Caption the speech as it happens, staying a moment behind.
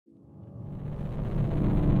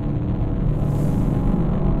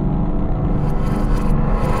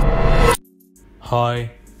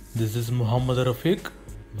Hi, this is Muhammad Rafiq.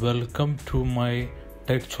 Welcome to my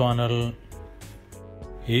tech channel.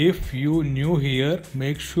 If you new here,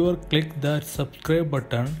 make sure click that subscribe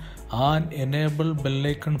button and enable bell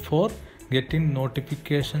icon for getting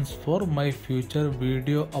notifications for my future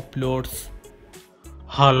video uploads.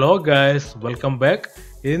 Hello guys, welcome back.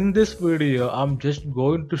 In this video, I'm just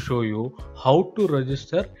going to show you how to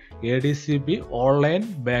register ADCB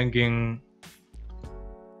Online Banking.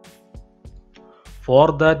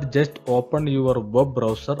 For that, just open your web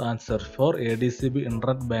browser and search for ADCB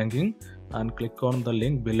Internet Banking and click on the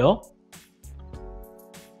link below.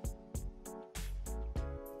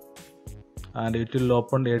 And it will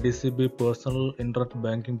open ADCB Personal Internet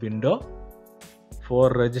Banking window.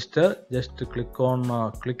 For register, just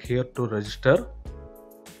click here to register.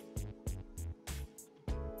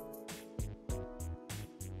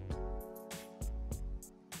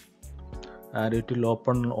 And it will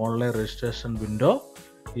open online registration window.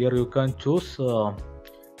 Here you can choose the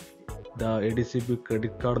ADCB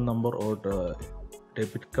credit card number or the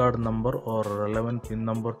debit card number or relevant PIN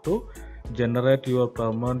number to generate your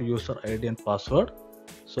permanent user ID and password.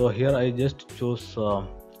 So here I just choose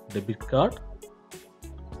debit card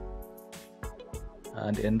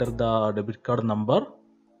and enter the debit card number.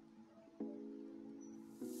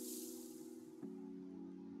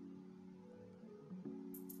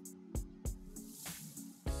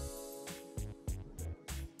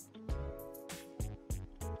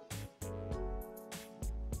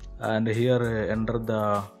 And here enter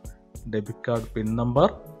the debit card PIN number.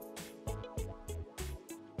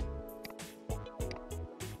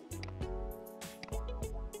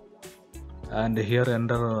 And here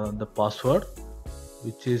enter the password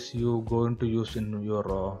which is you going to use in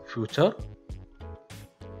your future.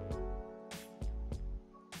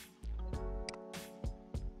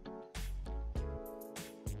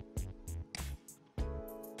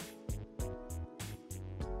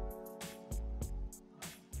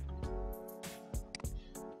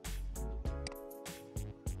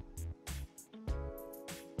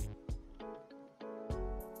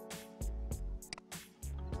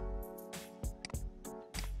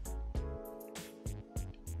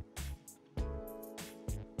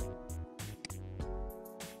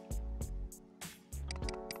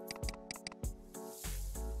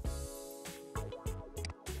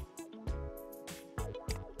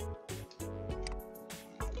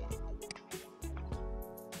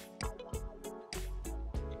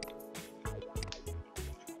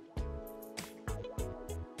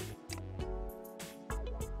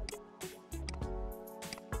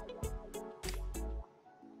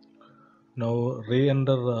 Now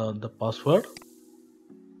re-enter the password.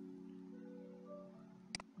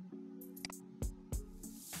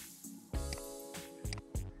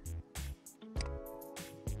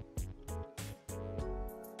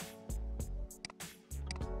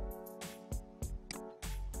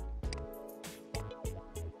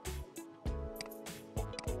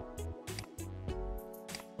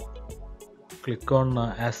 Click on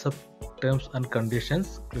accept terms and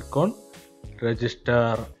conditions. Click on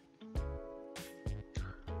register.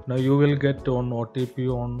 Now you will get an OTP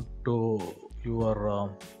on to your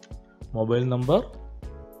mobile number.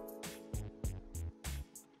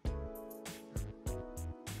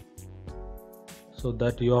 So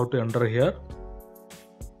that you have to enter here.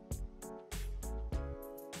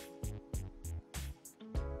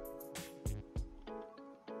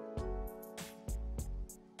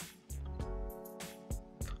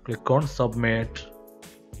 Click on submit.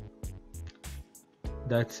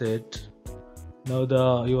 That's it.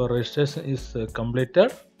 Now your registration is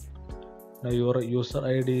completed. Now your user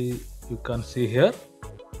ID you can see here.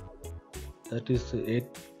 That is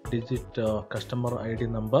 8-digit customer ID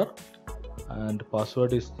number, and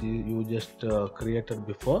password is you just created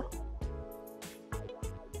before.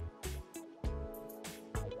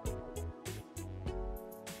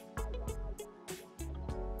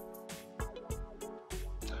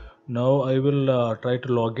 Now I will try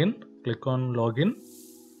to log in. Click on login.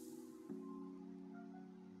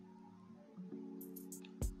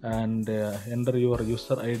 And enter your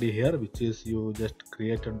user ID here, which is you just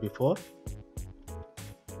created before,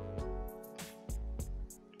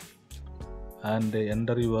 and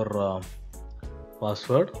enter your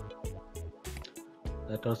password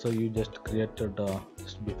that also you just created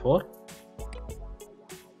just before.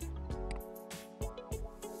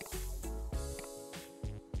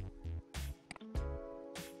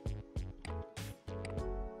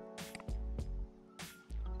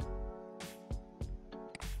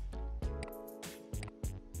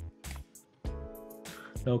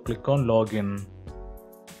 Now click on login.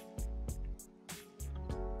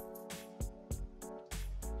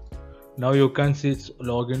 Now you can see it's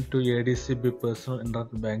login to ADCB personal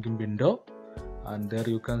internet banking window, and there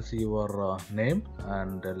you can see your name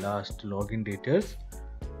and last login details,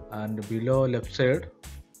 and below left side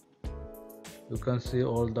you can see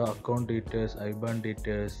all the account details, IBAN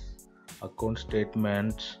details, account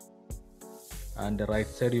statements, and the right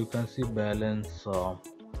side you can see balance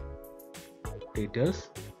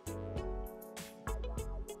details,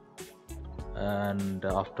 and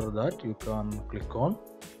after that you can click on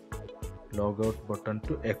logout button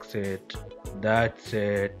to exit. That's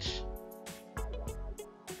it.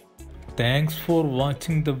 Thanks for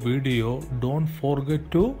watching the video. Don't forget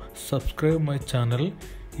to subscribe my channel.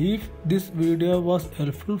 If this video was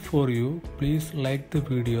helpful for you, please like the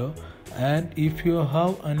video, and if you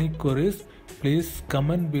have any queries, please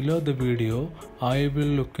comment below the video. I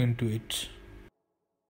will look into it.